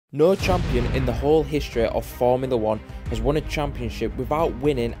No champion in the whole history of Formula 1 has won a championship without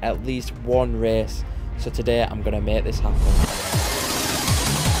winning at least one race. So today I'm going to make this happen.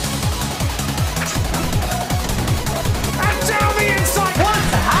 And down the inside!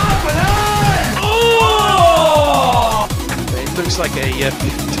 What's happening? Oh! It looks like a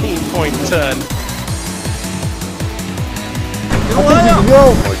 15-point turn.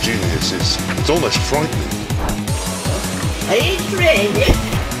 Oh my genius, it's almost frightening.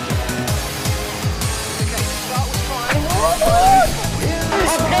 Adrian!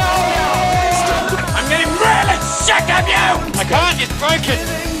 I'm getting really sick of you! I can't, it's broken!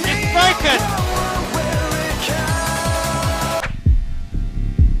 It's broken!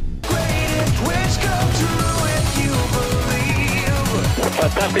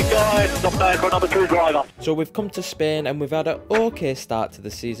 Fantastic guys, not bad for a number 2 driver. So we've come to Spain and we've had an okay start to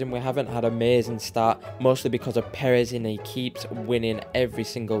the season. We haven't had an amazing start, mostly because of Perez, and he keeps winning every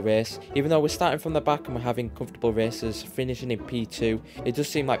single race. Even though we're starting from the back and we're having comfortable races, finishing in P2, it does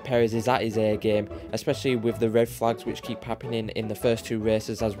seem like Perez is at his A game, especially with the red flags which keep happening in the first 2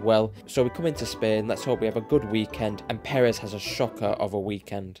 races as well. So we come into Spain, let's hope we have a good weekend, and Perez has a shocker of a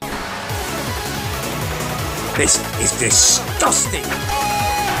weekend. This is disgusting!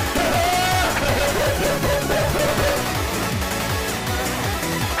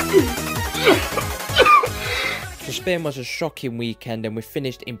 So Spain was a shocking weekend and we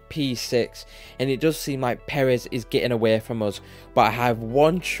finished in P6, and it does seem like Perez is getting away from us, but I have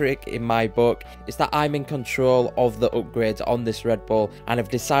one trick in my book. It's that I'm in control of the upgrades on this Red Bull, and I've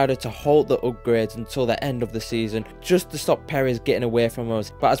decided to hold the upgrades until the end of the season just to stop Perez getting away from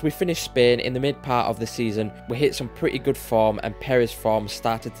us. But as we finished Spain in the mid part of the season, we hit some pretty good form and Perez form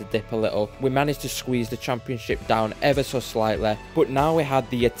started to dip a little. We managed to squeeze the championship down ever so slightly, but now we had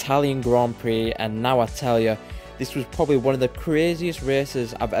the Italian Grand Prix, and now I tell you, this was probably one of the craziest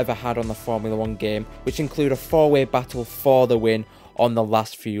races I've ever had on the Formula 1 game, which include a 4-way battle for the win on the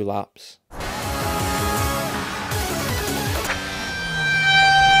last few laps. And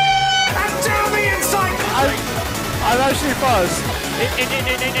down the inside! I'm actually buzzed.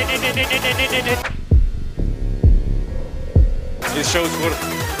 It shows for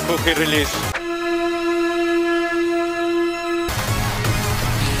cookie release.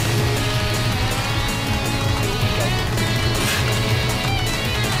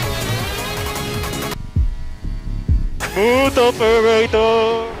 Smooth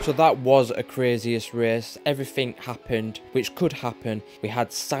operator! So that was a craziest race. Everything happened which could happen. We had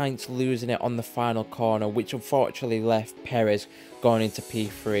Sainz losing it on the final corner, which unfortunately left Perez going into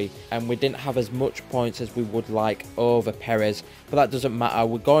P3, and we didn't have as much points as we would like over Perez, but that doesn't matter.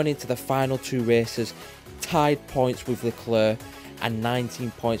 We're going into the final 2 races tied points with Leclerc and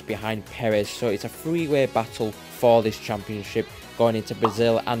 19 points behind Perez, so it's a 3-way battle for this championship going into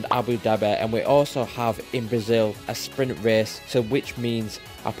Brazil and Abu Dhabi. And we also have in Brazil a sprint race, so which means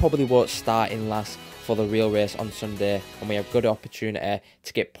I probably won't start in last for the real race on Sunday, and we have good opportunity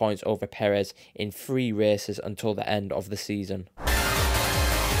to get points over Perez in 3 races until the end of the season.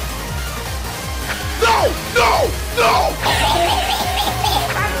 No! No! No!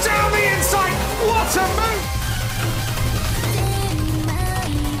 And down the inside! What a move!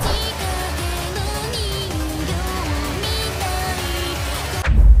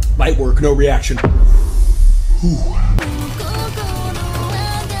 Light work, no reaction. Whew.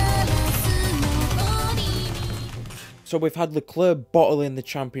 So we've had Leclerc bottling the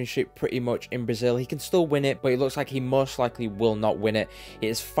championship pretty much in Brazil. He can still win it, but it looks like he most likely will not win it. It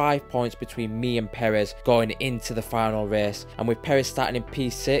is 5 points between me and Perez going into the final race. And with Perez starting in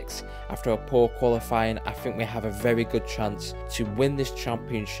P6 after a poor qualifying, I think we have a very good chance to win this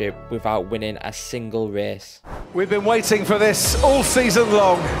championship without winning a single race. We've been waiting for this all season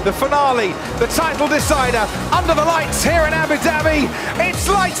long. The finale, the title decider, under the lights here in Abu Dhabi. It's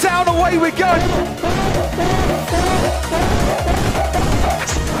lights out, away we go.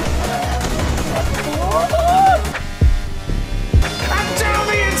 And down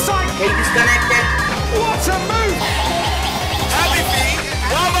the inside. He disconnected. What a move! Happy feet!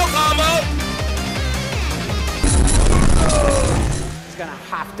 Combo! He's going to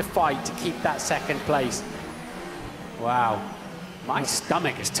have to fight to keep that 2nd place. Wow, my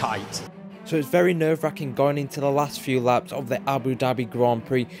stomach is tight. So it's very nerve-wracking going into the last few laps of the Abu Dhabi Grand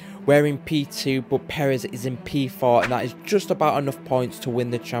Prix. We're in P2, but Perez is in P4, and that is just about enough points to win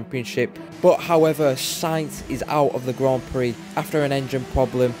the championship. But however, Sainz is out of the Grand Prix after an engine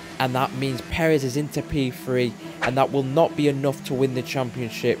problem, and that means Perez is into P3, and that will not be enough to win the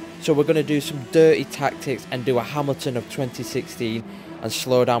championship. So we're going to do some dirty tactics and do a Hamilton of 2016 and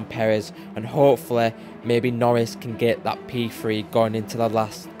slow down Perez, and hopefully maybe Norris can get that P3 going into the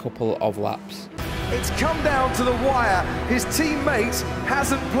last couple of laps. It's come down to the wire. His teammate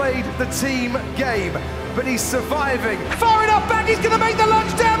hasn't played the team game, but he's surviving. Far enough back, he's going to make the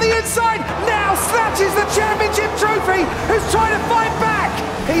lunge down the inside. Now snatches the championship trophy. Who's trying to fight back?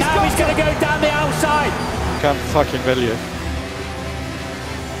 He's going to go down the outside. Can't fucking believe.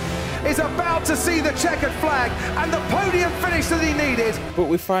 Is about to see the checkered flag and the podium finish that he needed. But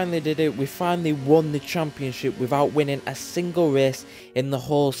we finally did it. We finally won the championship without winning a single race in the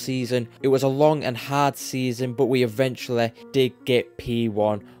whole season. It was a long and hard season, but we eventually did get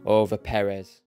P1 over Perez.